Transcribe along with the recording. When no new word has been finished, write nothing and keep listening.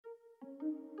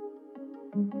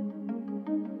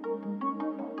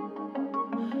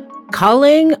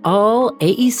Calling all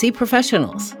AEC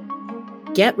professionals.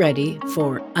 Get ready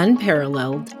for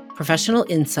unparalleled professional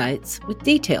insights with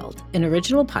detailed and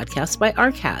original podcasts by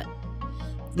ARCAT.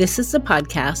 This is the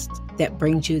podcast that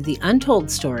brings you the untold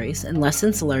stories and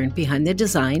lessons learned behind the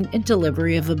design and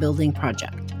delivery of a building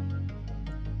project.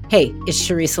 Hey, it's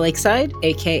Charisse Lakeside,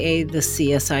 aka the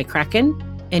CSI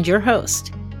Kraken, and your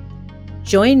host.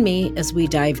 Join me as we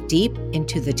dive deep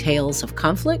into the tales of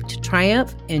conflict,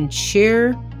 triumph, and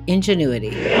sheer ingenuity.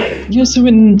 Yeah, so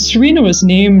when Serena was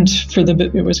named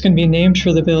it was going to be named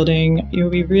for the building,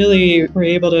 we really were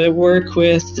able to work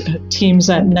with teams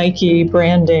at Nike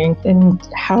branding and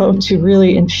how to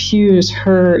really infuse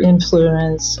her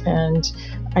influence and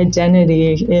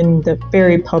identity in the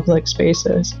very public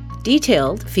spaces.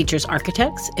 Detailed features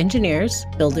architects, engineers,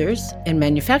 builders, and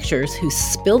manufacturers who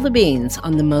spill the beans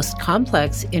on the most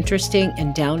complex, interesting,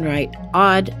 and downright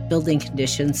odd building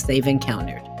conditions they've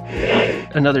encountered.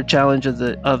 Another challenge of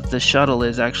the shuttle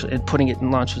is actually, in putting it in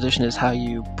launch position, is how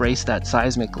you brace that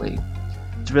seismically.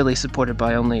 It's really supported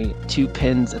by only 2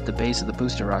 pins at the base of the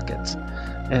booster rockets.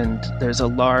 And there's a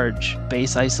large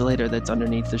base isolator that's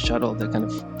underneath the shuttle that kind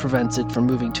of prevents it from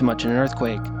moving too much in an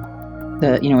earthquake.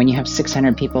 When you have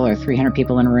 600 people or 300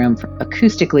 people in a room,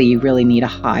 acoustically, you really need a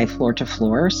high floor to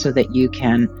floor so that you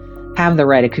can have the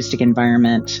right acoustic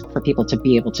environment for people to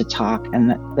be able to talk, and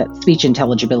that speech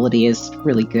intelligibility is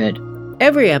really good.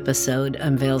 Every episode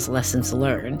unveils lessons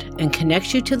learned and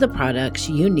connects you to the products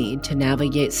you need to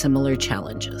navigate similar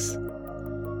challenges.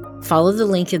 Follow the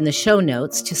link in the show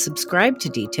notes to subscribe to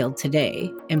Detailed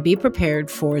today and be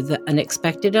prepared for the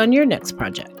unexpected on your next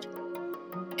project.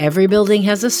 Every building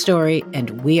has a story,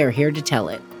 and we are here to tell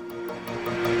it.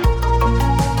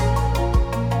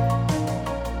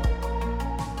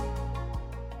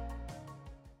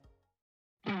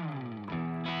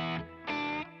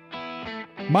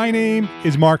 My name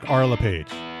is Mark R.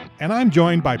 LePage, and I'm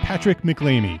joined by Patrick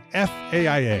McLamey,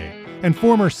 FAIA, and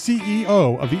former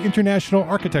CEO of the international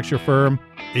architecture firm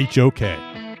HOK.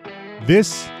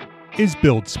 This is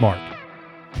Build Smart.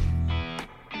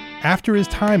 After his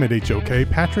time at HOK,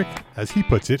 Patrick, as he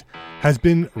puts it, has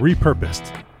been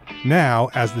repurposed.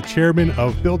 Now, as the chairman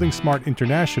of Building Smart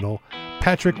International,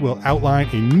 Patrick will outline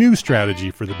a new strategy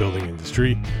for the building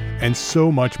industry and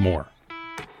so much more.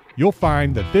 You'll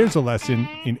find that there's a lesson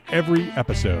in every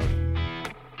episode.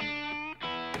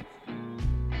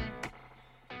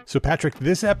 So Patrick,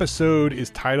 this episode is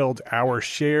titled Our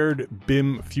Shared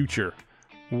BIM Future.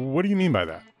 What do you mean by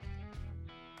that?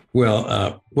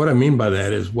 Well, what I mean by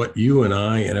that is what you and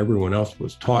I and everyone else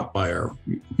was taught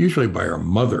usually by our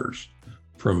mothers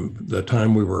from the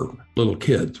time we were little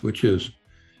kids, which is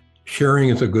sharing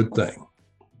is a good thing.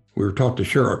 We were taught to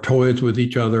share our toys with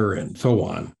each other and so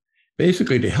on,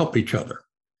 basically to help each other.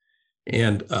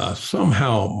 And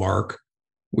somehow, Mark,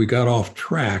 we got off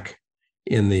track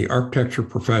in the architecture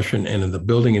profession and in the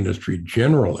building industry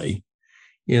generally,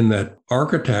 in that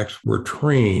architects were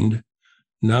trained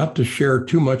not to share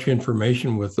too much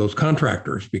information with those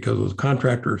contractors, because those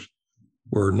contractors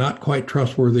were not quite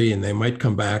trustworthy and they might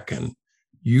come back and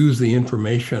use the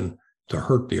information to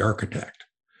hurt the architect.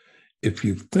 If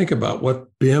you think about what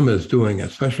BIM is doing,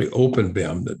 especially Open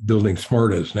BIM that Building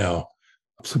Smart is now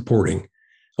supporting,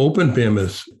 Open BIM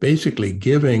is basically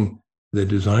giving the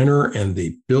designer and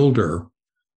the builder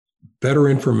better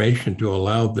information to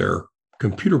allow their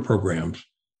computer programs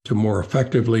to more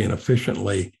effectively and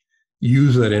efficiently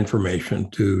use that information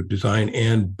to design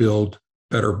and build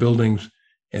better buildings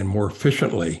and more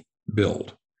efficiently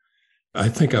build. I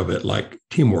think of it like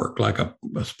teamwork, like a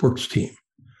sports team.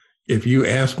 If you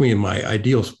ask me my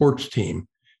ideal sports team,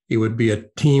 it would be a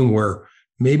team where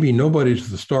maybe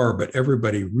nobody's the star, but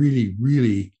everybody really,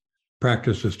 really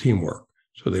practices teamwork.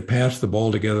 So they pass the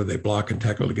ball together, they block and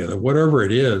tackle together, whatever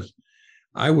it is.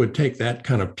 I would take that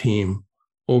kind of team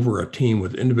over a team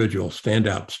with individual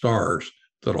standout stars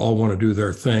that all want to do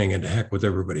their thing and to heck with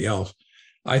everybody else.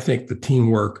 I think the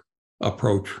teamwork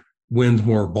approach wins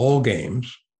more ball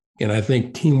games, and I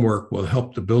think teamwork will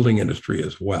help the building industry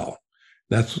as well.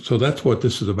 That's what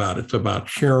this is about. It's about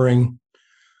sharing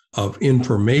of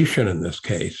information in this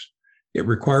case. It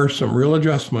requires some real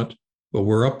adjustment, but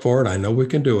we're up for it. I know we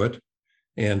can do it.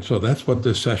 And so that's what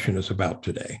this session is about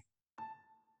today.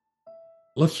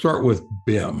 Let's start with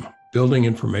BIM, Building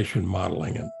Information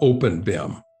Modeling, and Open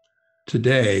BIM.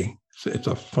 Today, it's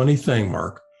a funny thing,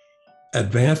 Mark.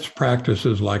 Advanced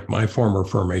practices like my former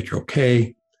firm,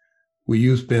 HOK, we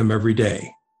use BIM every day.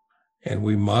 And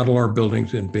we model our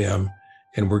buildings in BIM,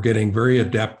 and we're getting very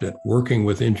adept at working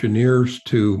with engineers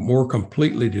to more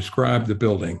completely describe the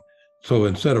building So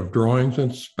instead of drawings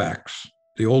and specs,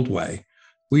 the old way,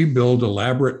 we build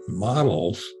elaborate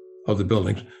models of the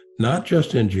buildings, not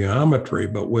just in geometry,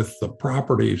 but with the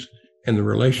properties and the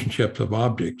relationships of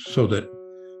objects, so that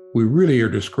we really are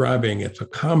describing, it's a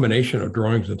combination of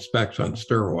drawings and specs on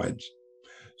steroids.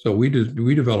 So we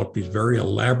develop these very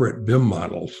elaborate BIM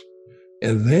models.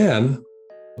 And then,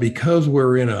 because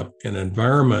we're in an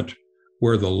environment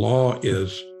where the law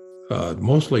is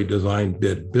mostly design,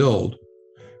 bid, build,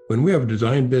 when we have a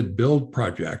design, bid, build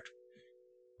project,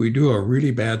 we do a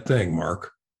really bad thing,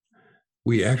 Mark.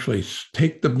 We actually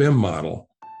take the BIM model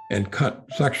and cut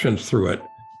sections through it,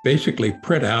 basically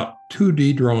print out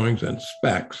 2D drawings and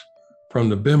specs from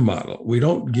the BIM model. We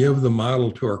don't give the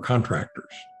model to our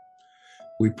contractors.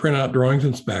 We print out drawings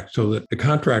and specs so that the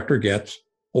contractor gets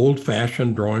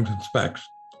old-fashioned drawings and specs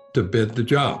to bid the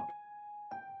job.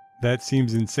 That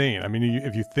seems insane. I mean,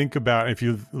 if you think about, if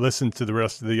you listen to the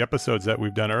rest of the episodes that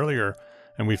we've done earlier,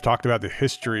 and we've talked about the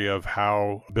history of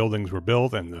how buildings were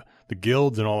built and the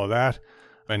guilds and all of that,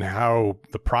 and how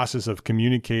the process of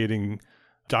communicating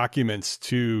documents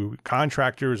to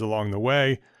contractors along the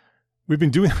way, we've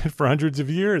been doing it for hundreds of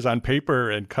years on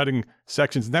paper and cutting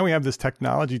sections. Now we have this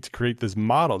technology to create this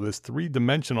model, this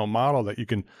three-dimensional model that you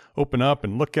can open up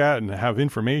and look at and have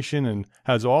information and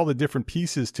has all the different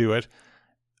pieces to it.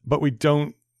 But we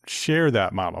don't share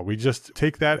that model. We just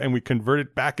take that and we convert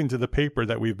it back into the paper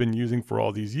that we've been using for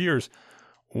all these years.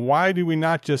 Why do we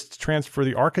not just transfer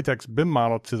the architect's BIM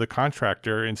model to the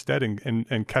contractor instead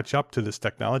and catch up to this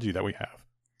technology that we have?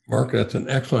 Mark, that's an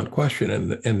excellent question.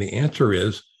 And the answer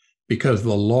is because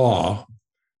the law,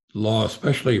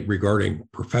 especially regarding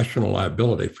professional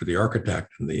liability for the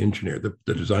architect and the engineer,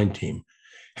 the design team,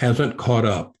 hasn't caught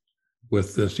up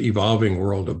with this evolving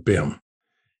world of BIM.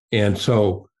 And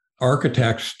so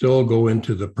architects still go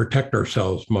into the protect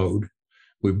ourselves mode.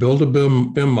 We build a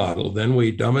BIM model, then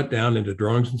we dumb it down into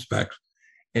drawings and specs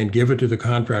and give it to the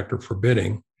contractor for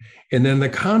bidding. And then the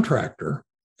contractor,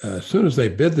 as soon as they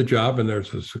bid the job and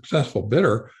there's a successful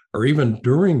bidder, or even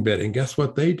during bidding, guess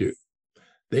what they do?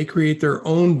 They create their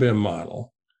own BIM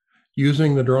model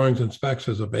using the drawings and specs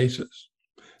as a basis.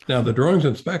 Now, the drawings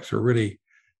and specs are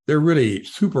really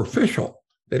superficial.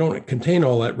 They don't contain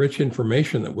all that rich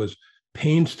information that was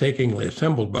painstakingly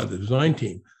assembled by the design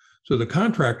team. So the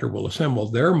contractor will assemble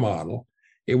their model.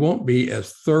 It won't be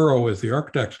as thorough as the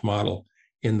architect's model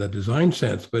in the design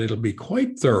sense, but it'll be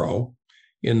quite thorough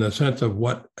in the sense of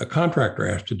what a contractor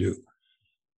has to do.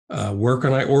 Where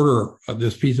can I order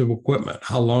this piece of equipment?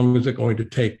 How long is it going to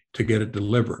take to get it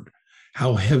delivered?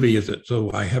 How heavy is it?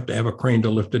 So I have to have a crane to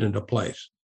lift it into place.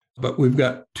 But we've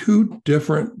got two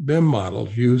different BIM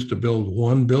models used to build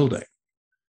one building.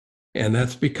 And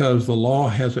that's because the law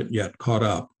hasn't yet caught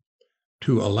up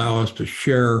to allow us to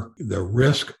share the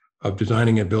risk of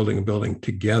designing and building a building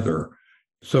together.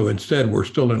 So instead, we're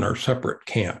still in our separate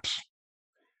camps.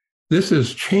 This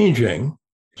is changing.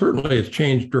 Certainly, it's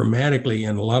changed dramatically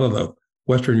in a lot of the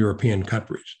Western European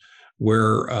countries,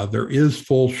 where there is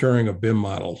full sharing of BIM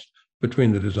models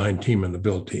between the design team and the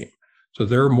build team. So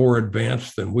they're more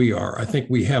advanced than we are. I think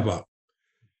we have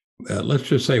let's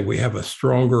just say we have a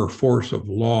stronger force of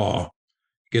law,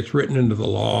 gets written into the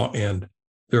law, and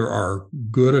there are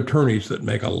good attorneys that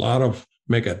make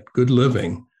a good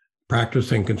living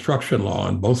practicing construction law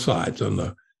on both sides, on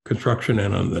the construction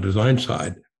and on the design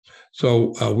side.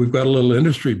 So we've got a little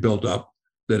industry built up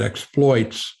that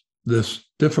exploits this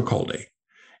difficulty.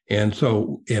 And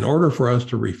so in order for us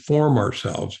to reform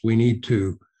ourselves, we need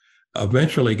to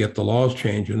eventually get the laws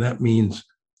changed. And that means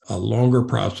a longer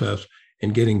process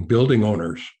in getting building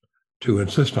owners to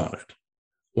insist on it.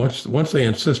 Once they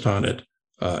insist on it,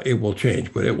 it will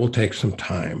change, but it will take some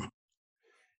time.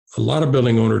 A lot of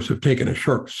building owners have taken a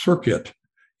short circuit.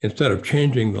 Instead of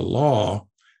changing the law,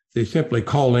 they simply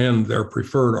call in their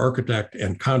preferred architect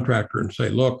and contractor and say,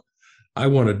 look, I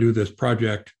want to do this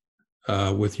project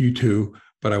with you two,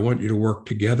 but I want you to work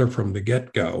together from the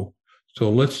get-go. So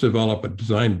let's develop a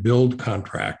design build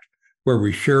contract where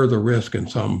we share the risk in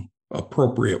some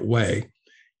appropriate way.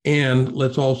 And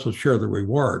let's also share the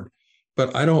reward.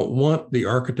 But I don't want the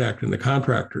architect and the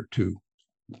contractor to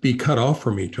be cut off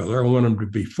from each other. I want them to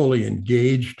be fully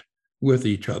engaged with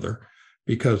each other,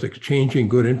 because exchanging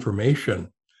good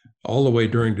information all the way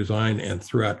during design and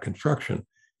throughout construction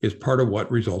is part of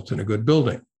what results in a good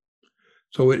building.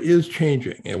 So it is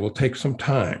changing. It will take some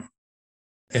time.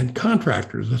 And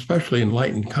contractors, especially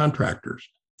enlightened contractors,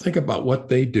 think about what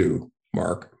they do,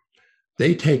 Mark.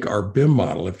 They take our BIM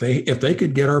model. If they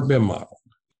could get our BIM model,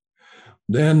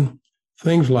 then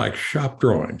things like shop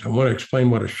drawings. I want to explain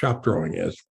what a shop drawing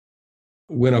is.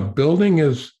 When a building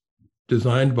is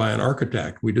designed by an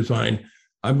architect. We designed,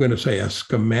 I'm going to say, a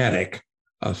schematic,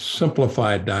 a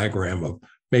simplified diagram of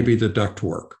maybe the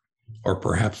ductwork or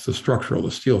perhaps the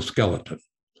steel skeleton.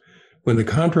 When the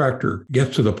contractor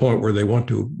gets to the point where they want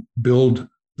to build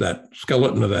that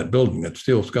skeleton of that building, that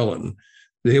steel skeleton,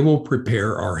 they will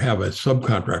prepare or have a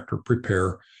subcontractor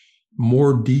prepare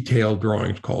more detailed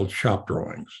drawings called shop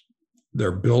drawings.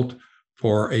 They're built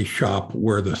for a shop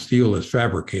where the steel is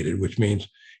fabricated, which means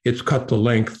it's cut to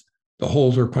length. The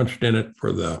holes are punched in it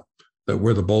for the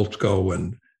where the bolts go,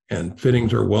 and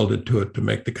fittings are welded to it to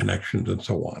make the connections and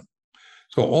so on.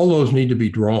 So all those need to be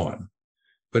drawn.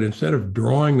 But instead of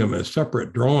drawing them as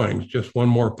separate drawings, just one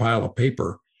more pile of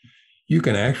paper, you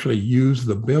can actually use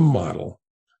the BIM model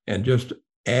and just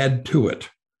add to it,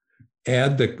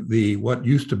 add the what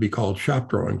used to be called shop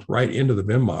drawings right into the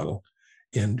BIM model.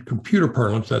 In computer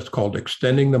parlance, that's called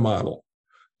extending the model.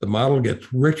 The model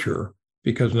gets richer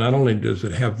because not only does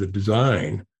it have the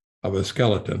design of a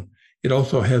skeleton, it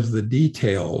also has the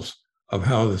details of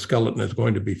how the skeleton is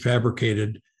going to be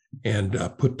fabricated and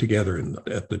put together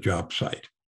at the job site.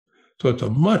 So it's a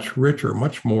much richer,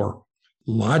 much more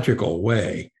logical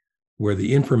way where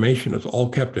the information is all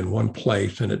kept in one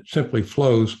place and it simply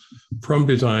flows from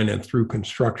design and through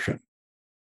construction.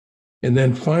 And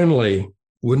then finally,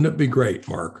 wouldn't it be great,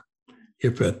 Mark,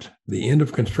 if at the end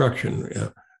of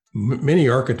construction, many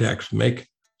architects make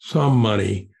some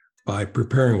money by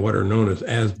preparing what are known as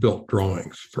as-built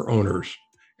drawings for owners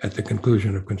at the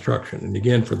conclusion of construction. And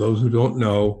again, for those who don't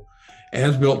know,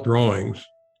 as-built drawings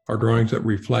are drawings that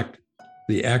reflect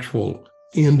the actual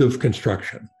end of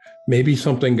construction. Maybe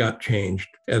something got changed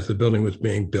as the building was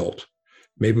being built.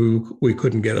 Maybe we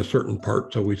couldn't get a certain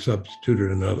part, so we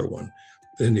substituted another one.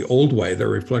 In the old way, they're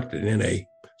reflected in a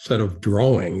set of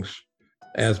drawings,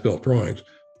 as-built drawings.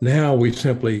 Now we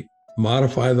simply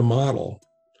modify the model.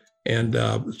 And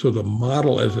so the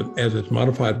model, as it's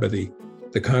modified by the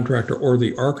contractor or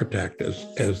the architect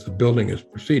as the building is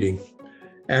proceeding,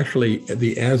 actually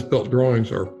the as-built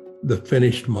drawings are the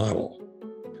finished model.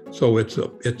 So it's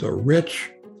a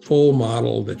rich, full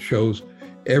model that shows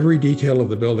every detail of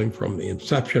the building from the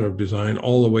inception of design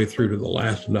all the way through to the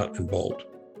last nut and bolt.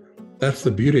 That's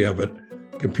the beauty of it.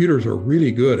 Computers are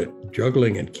really good at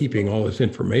juggling and keeping all this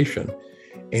information,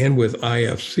 and with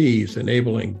IFCs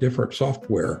enabling different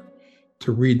software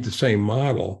to read the same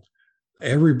model,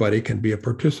 everybody can be a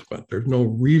participant. There's no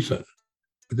reason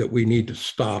that we need to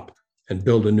stop and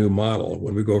build a new model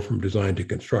when we go from design to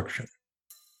construction.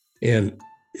 And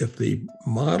if the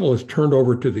model is turned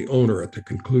over to the owner at the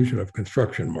conclusion of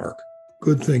construction, Mark,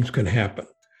 good things can happen.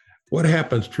 What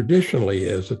happens traditionally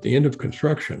is at the end of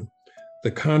construction,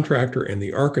 the contractor and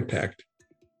the architect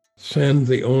send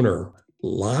the owner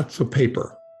lots of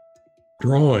paper,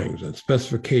 drawings and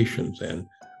specifications and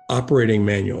operating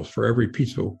manuals for every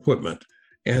piece of equipment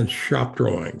and shop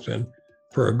drawings. And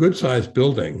for a good-sized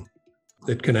building,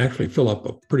 it can actually fill up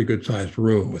a pretty good-sized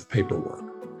room with paperwork.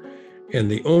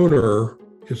 And the owner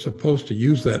is supposed to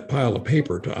use that pile of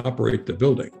paper to operate the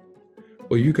building.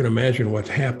 Well, you can imagine what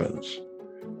happens.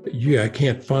 I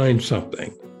can't find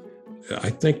something. I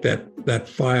think that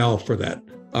file for that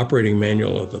operating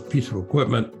manual of the piece of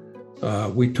equipment,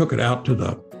 we took it out to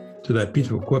that piece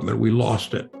of equipment. We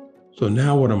lost it. So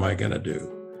now what am I going to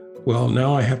do? Well,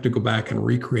 now I have to go back and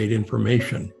recreate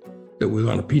information that was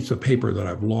on a piece of paper that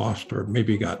I've lost, or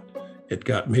maybe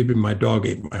maybe my dog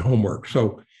ate my homework.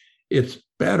 So it's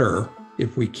better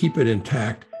if we keep it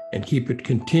intact and keep it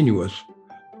continuous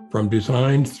from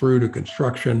design through to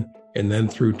construction and then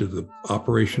through to the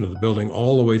operation of the building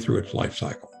all the way through its life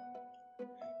cycle.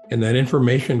 And that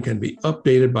information can be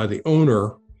updated by the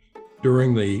owner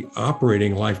during the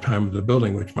operating lifetime of the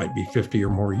building, which might be 50 or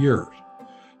more years,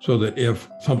 so that if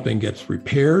something gets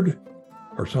repaired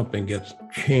or something gets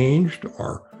changed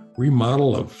or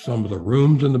remodel of some of the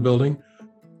rooms in the building,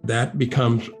 that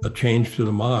becomes a change to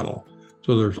the model.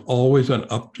 So there's always an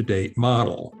up-to-date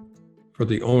model for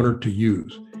the owner to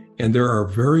use. And there are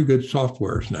very good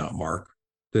softwares now, Mark,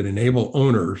 that enable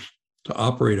owners to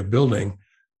operate a building,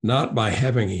 not by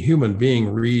having a human being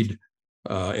read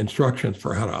instructions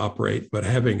for how to operate, but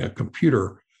having a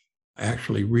computer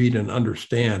actually read and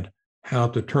understand how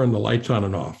to turn the lights on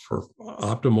and off for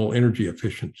optimal energy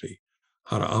efficiency,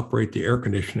 how to operate the air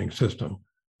conditioning system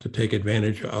to take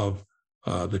advantage of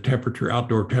the temperature,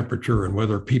 outdoor temperature, and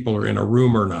whether people are in a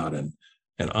room or not, and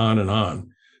on and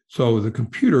on. So the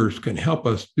computers can help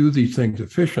us do these things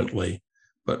efficiently,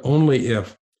 but only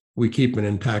if we keep an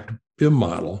intact BIM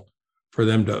model for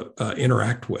them to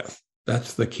interact with.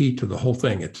 That's the key to the whole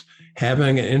thing. It's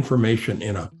having information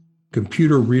in a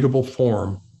computer readable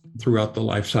form throughout the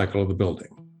life cycle of the building.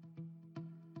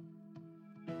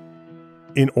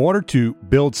 In order to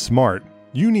build smart,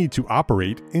 you need to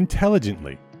operate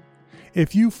intelligently.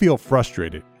 If you feel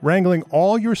frustrated wrangling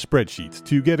all your spreadsheets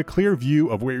to get a clear view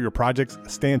of where your projects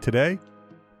stand today,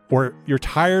 or you're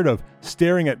tired of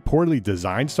staring at poorly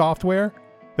designed software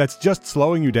that's just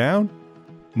slowing you down,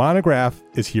 Monograph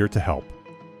is here to help.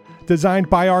 Designed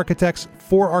by architects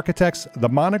for architects, the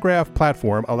Monograph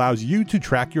platform allows you to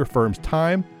track your firm's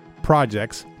time,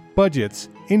 projects, budgets,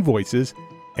 invoices,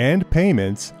 and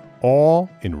payments all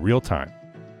in real time.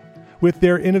 With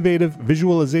their innovative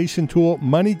visualization tool,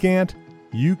 MoneyGant,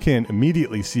 you can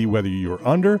immediately see whether you're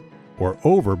under or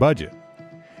over budget.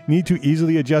 Need to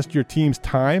easily adjust your team's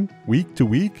time week to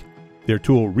week? Their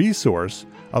tool Resource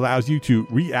allows you to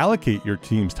reallocate your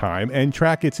team's time and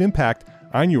track its impact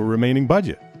on your remaining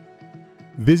budget.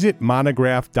 Visit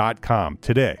monograph.com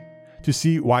today to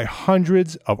see why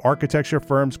hundreds of architecture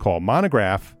firms call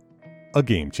Monograph a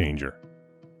game changer.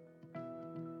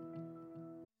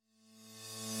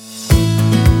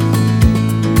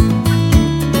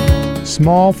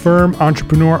 Small firm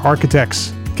entrepreneur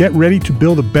architects, get ready to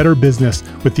build a better business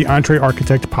with the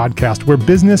EntreArchitect podcast, where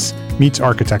business meets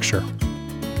architecture.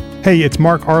 Hey, it's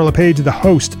Mark R. LePage, the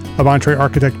host of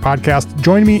EntreArchitect podcast.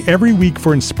 Join me every week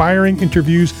for inspiring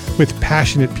interviews with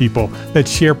passionate people that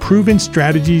share proven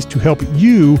strategies to help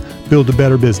you build a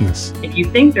better business. If you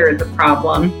think there is a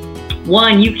problem,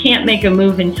 one, you can't make a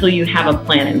move until you have a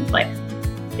plan in place.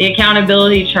 The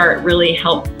accountability chart really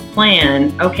helps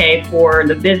plan, okay, for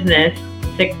the business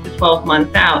 6 to 12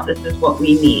 months out, this is what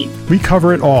we need. We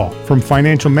cover it all, from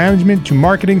financial management to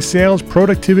marketing, sales,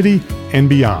 productivity, and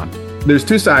beyond. There's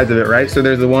two sides of it, right? So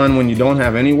there's the one when you don't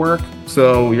have any work.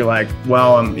 So you're like,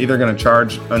 well, I'm either going to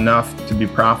charge enough to be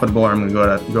profitable or I'm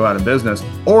going to go out of business.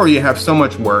 Or you have so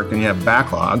much work and you have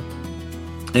backlog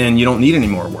and you don't need any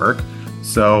more work.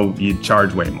 So you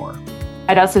charge way more.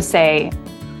 I'd also say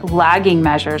lagging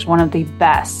measures, one of the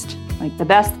best, like the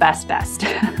best.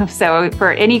 So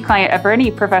for any client, for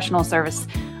any professional service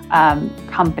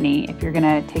company, if you're going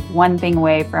to take one thing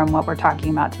away from what we're talking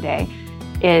about today,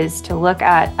 is to look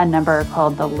at a number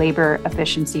called the labor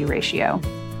efficiency ratio.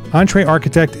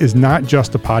 EntreArchitect is not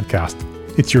just a podcast.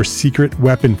 It's your secret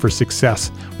weapon for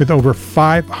success. With over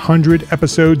 500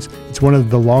 episodes, it's one of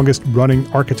the longest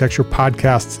running architecture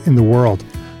podcasts in the world.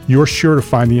 You're sure to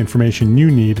find the information you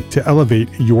need to elevate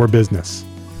your business.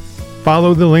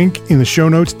 Follow the link in the show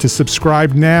notes to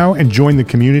subscribe now and join the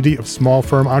community of small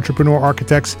firm entrepreneur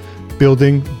architects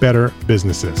building better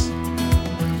businesses.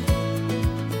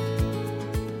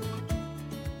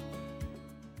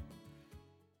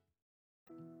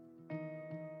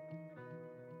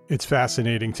 It's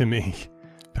fascinating to me,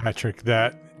 Patrick,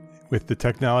 that with the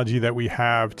technology that we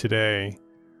have today,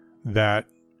 that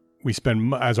we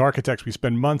spend, as architects, we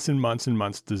spend months and months and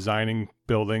months designing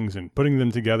buildings and putting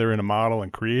them together in a model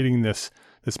and creating this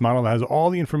model that has all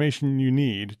the information you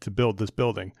need to build this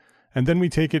building. And then we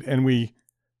take it and we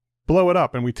blow it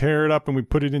up and we tear it up and we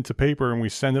put it into paper and we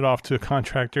send it off to a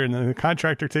contractor, and then the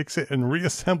contractor takes it and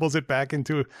reassembles it back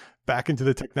into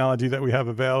the technology that we have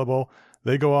available.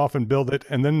 They go off and build it,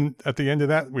 and then at the end of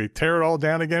that, we tear it all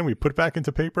down again. We put it back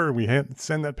into paper, and we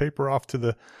send that paper off to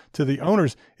the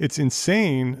owners. It's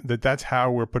insane that that's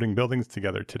how we're putting buildings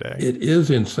together today. It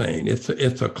is insane. It's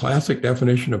a classic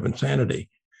definition of insanity.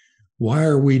 Why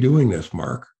are we doing this,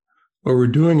 Mark? Well, we're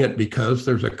doing it because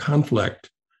there's a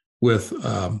conflict with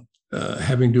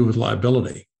having to do with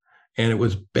liability, and it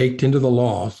was baked into the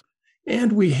laws.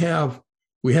 And we have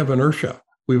inertia.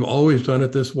 We've always done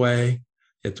it this way.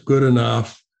 It's good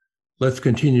enough. Let's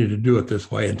continue to do it this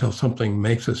way until something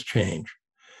makes us change.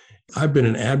 I've been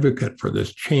an advocate for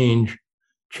this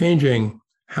changing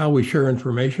how we share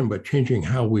information, but changing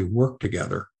how we work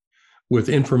together, with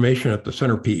information at the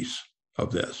centerpiece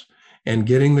of this, and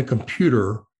getting the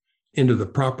computer into the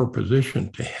proper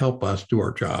position to help us do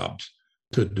our jobs,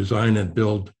 to design and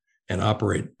build and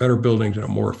operate better buildings in a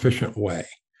more efficient way.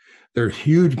 There's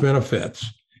huge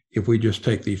benefits if we just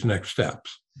take these next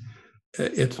steps.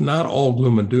 It's not all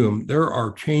gloom and doom. There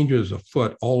are changes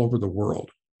afoot all over the world.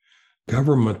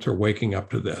 Governments are waking up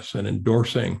to this and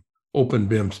endorsing open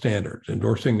BIM standards,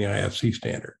 endorsing the IFC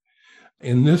standard.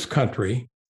 In this country,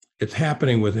 it's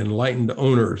happening with enlightened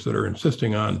owners that are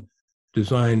insisting on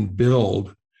design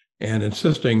build and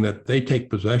insisting that they take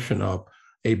possession of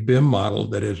a BIM model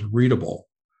that is readable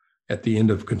at the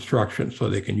end of construction so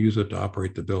they can use it to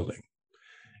operate the building.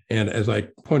 And as I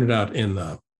pointed out in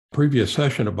the previous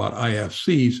session about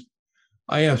IFCs,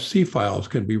 IFC files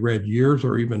can be read years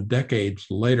or even decades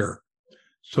later,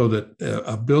 so that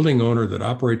a building owner that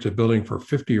operates a building for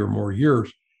 50 or more years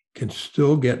can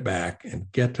still get back and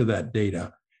get to that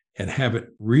data and have it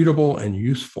readable and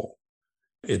useful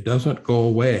It doesn't go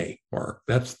away, Mark.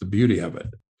 That's the beauty of it.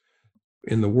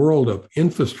 In the world of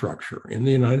infrastructure in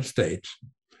the United States,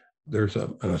 there's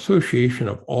an association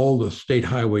of all the state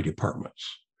highway departments.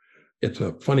 It's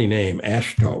a funny name,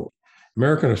 AASHTO,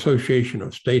 American Association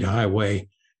of State Highway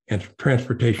and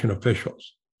Transportation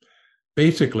Officials.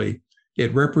 Basically,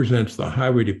 it represents the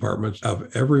highway departments of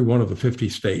every one of the 50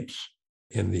 states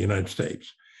in the United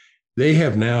States. They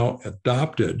have now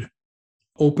adopted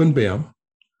Open BIM.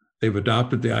 They've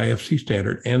adopted the IFC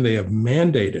standard, and they have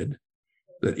mandated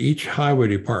that each highway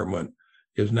department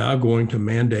is now going to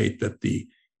mandate that the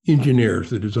engineers,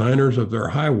 the designers of their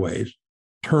highways,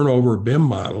 turn over BIM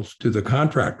models to the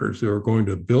contractors who are going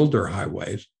to build their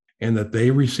highways, and that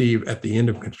they receive at the end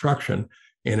of construction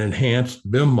an enhanced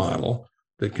BIM model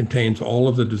that contains all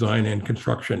of the design and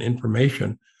construction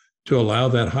information to allow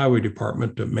that highway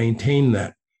department to maintain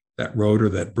that road or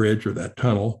that bridge or that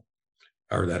tunnel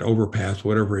or that overpass,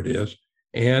 whatever it is.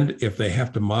 And if they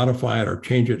have to modify it or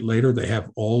change it later, they have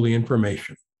all the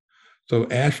information. So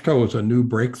AASHTO is a new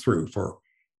breakthrough for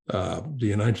the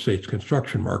United States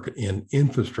construction market in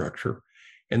infrastructure.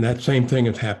 And that same thing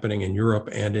is happening in Europe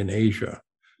and in Asia.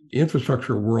 The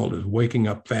infrastructure world is waking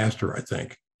up faster, I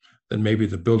think, than maybe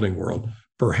the building world,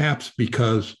 perhaps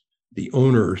because the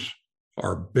owners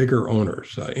are bigger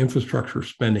owners. Infrastructure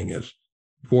spending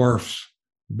dwarfs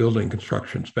building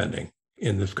construction spending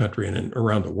in this country and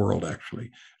around the world, actually,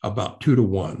 about 2 to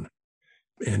 1.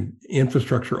 And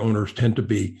infrastructure owners tend to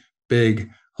be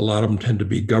big. A lot of them tend to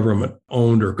be government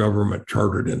owned or government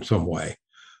chartered in some way.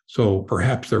 So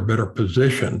perhaps they're better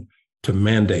positioned to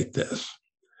mandate this.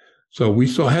 So we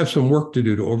still have some work to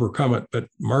do to overcome it, but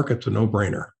Mark, it's a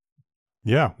no-brainer.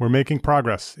 Yeah, we're making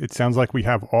progress. It sounds like we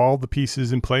have all the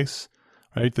pieces in place,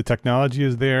 right? The technology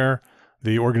is there.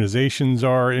 The organizations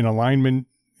are in alignment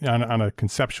on a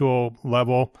conceptual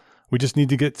level. We just need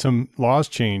to get some laws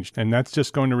changed, and that's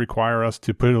just going to require us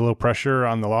to put a little pressure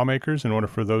on the lawmakers in order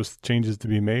for those changes to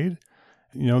be made.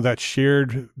 You know, that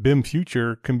shared BIM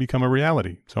future can become a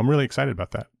reality. So I'm really excited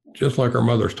about that. Just like our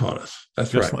mothers taught us.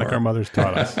 That's just right. Just like Mark. our mothers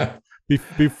taught us.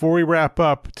 Before we wrap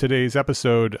up today's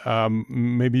episode,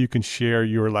 maybe you can share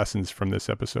your lessons from this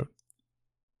episode.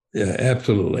 Yeah,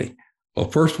 absolutely. Well,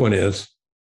 first one is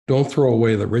don't throw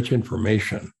away the rich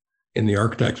information in the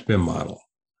architect's BIM model.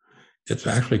 It's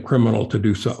actually criminal to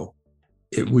do so.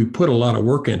 We put a lot of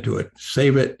work into it.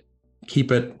 Save it,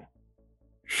 keep it,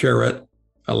 share it,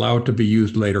 allow it to be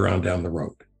used later on down the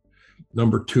road.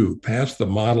 Number 2, pass the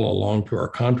model along to our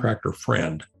contractor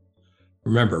friend.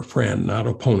 Remember, friend, not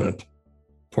opponent,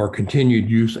 for continued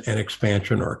use and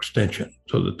expansion or extension,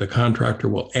 so that the contractor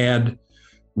will add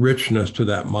richness to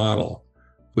that model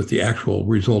with the actual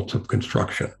results of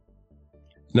construction.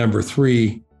 Number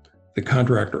 3, the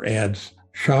contractor adds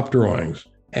shop drawings,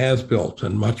 as-built,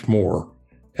 and much more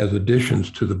as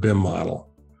additions to the BIM model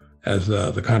as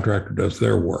the contractor does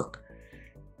their work.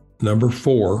 Number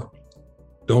 4,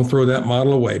 don't throw that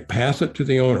model away. Pass it to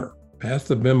the owner. Pass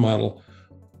the BIM model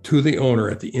to the owner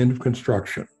at the end of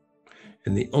construction.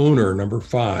 And the owner, number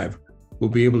 5, will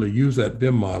be able to use that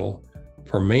BIM model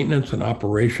for maintenance and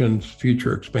operations,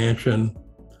 future expansion,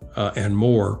 and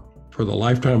more for the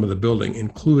lifetime of the building,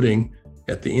 including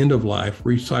at the end of life,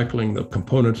 recycling the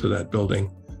components of that building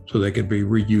so they can be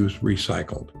reused,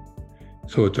 recycled.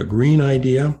 So it's a green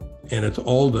idea, and it's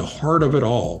all the heart of it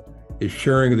all is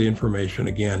sharing the information,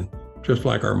 again, just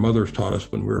like our mothers taught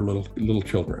us when we were little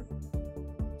children.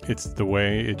 It's the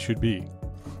way it should be.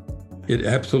 It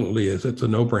absolutely is. It's a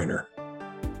no-brainer.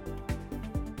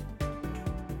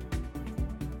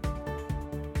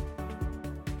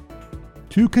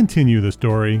 To continue the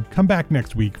story, come back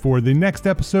next week for the next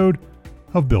episode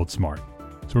of Build Smart.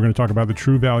 So we're going to talk about the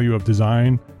true value of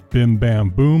design, BIM, BAM,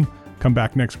 boom. Come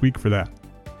back next week for that.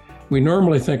 We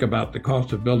normally think about the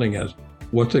cost of building as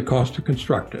what's it cost to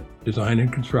construct it. Design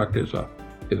and construct is a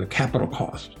capital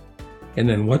cost. And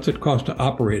then what's it cost to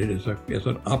operate it is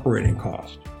an operating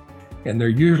cost. And they're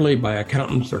usually, by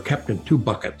accountants, they're kept in 2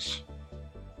 buckets,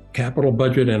 capital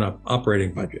budget and an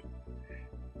operating budget.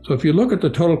 So if you look at the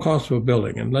total cost of a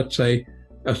building, and let's say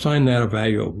assign that a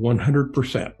value of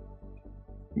 100%,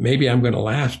 maybe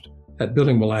that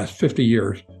building will last 50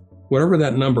 years. Whatever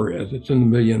that number is, it's in the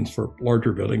millions for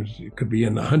larger buildings. It could be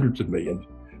in the hundreds of millions.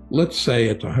 Let's say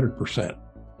it's 100%.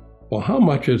 Well, how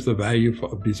much is the value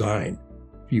of design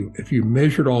if you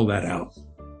measured all that out?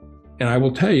 And I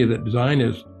will tell you that design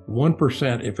is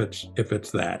 1% if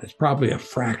it's that. It's probably a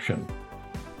fraction.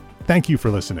 Thank you for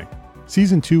listening.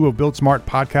 Season 2 of Build Smart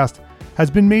podcast has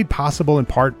been made possible in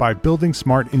part by Building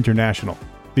Smart International,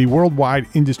 the worldwide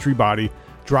industry body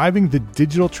driving the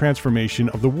digital transformation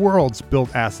of the world's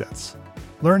built assets.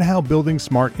 Learn how Building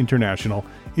Smart International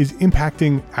is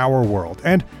impacting our world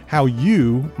and how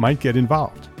you might get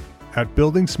involved at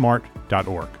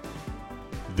buildingsmart.org.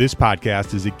 This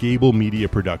podcast is a Gable Media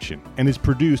production and is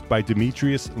produced by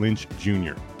Demetrius Lynch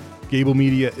Jr. Gable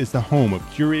Media is the home of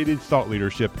curated thought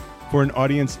leadership for an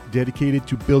audience dedicated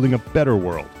to building a better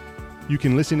world. You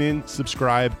can listen in,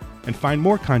 subscribe, and find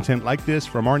more content like this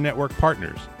from our network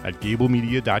partners at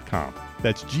gablemedia.com.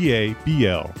 That's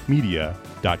GABL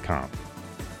media.com.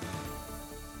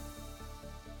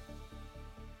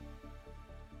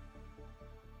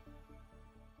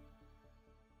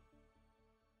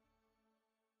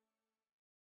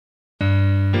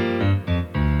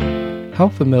 How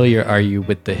familiar are you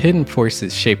with the hidden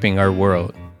forces shaping our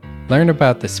world? Learn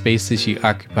about the spaces you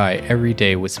occupy every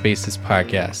day with Spaces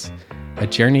Podcast, a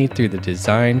journey through the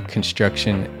design,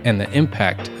 construction, and the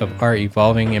impact of our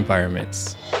evolving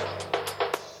environments.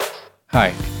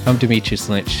 Hi, I'm Demetrius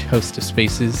Lynch, host of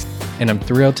Spaces, and I'm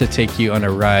thrilled to take you on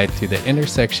a ride through the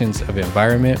intersections of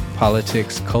environment,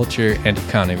 politics, culture, and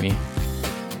economy.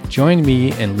 Join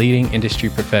me and leading industry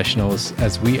professionals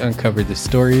as we uncover the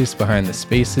stories behind the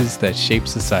spaces that shape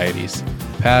societies,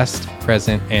 past,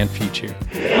 present, and future.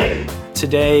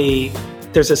 Today,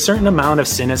 there's a certain amount of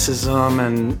cynicism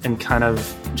and kind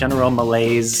of general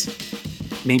malaise.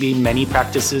 Maybe many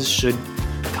practices should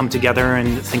come together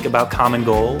and think about common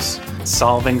goals,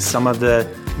 solving some of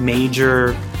the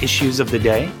major issues of the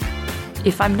day.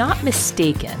 If I'm not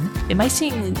mistaken, am I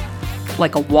seeing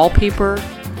like a wallpaper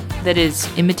that is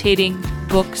imitating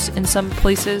books in some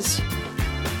places?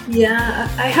 Yeah,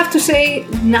 I have to say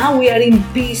now we are in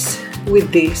peace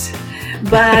with this.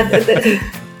 But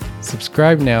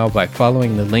subscribe now by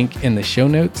following the link in the show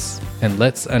notes, and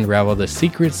let's unravel the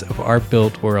secrets of our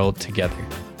built world together.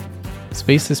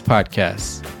 Spaces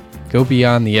Podcast. Go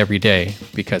beyond the everyday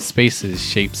because spaces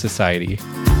shape society.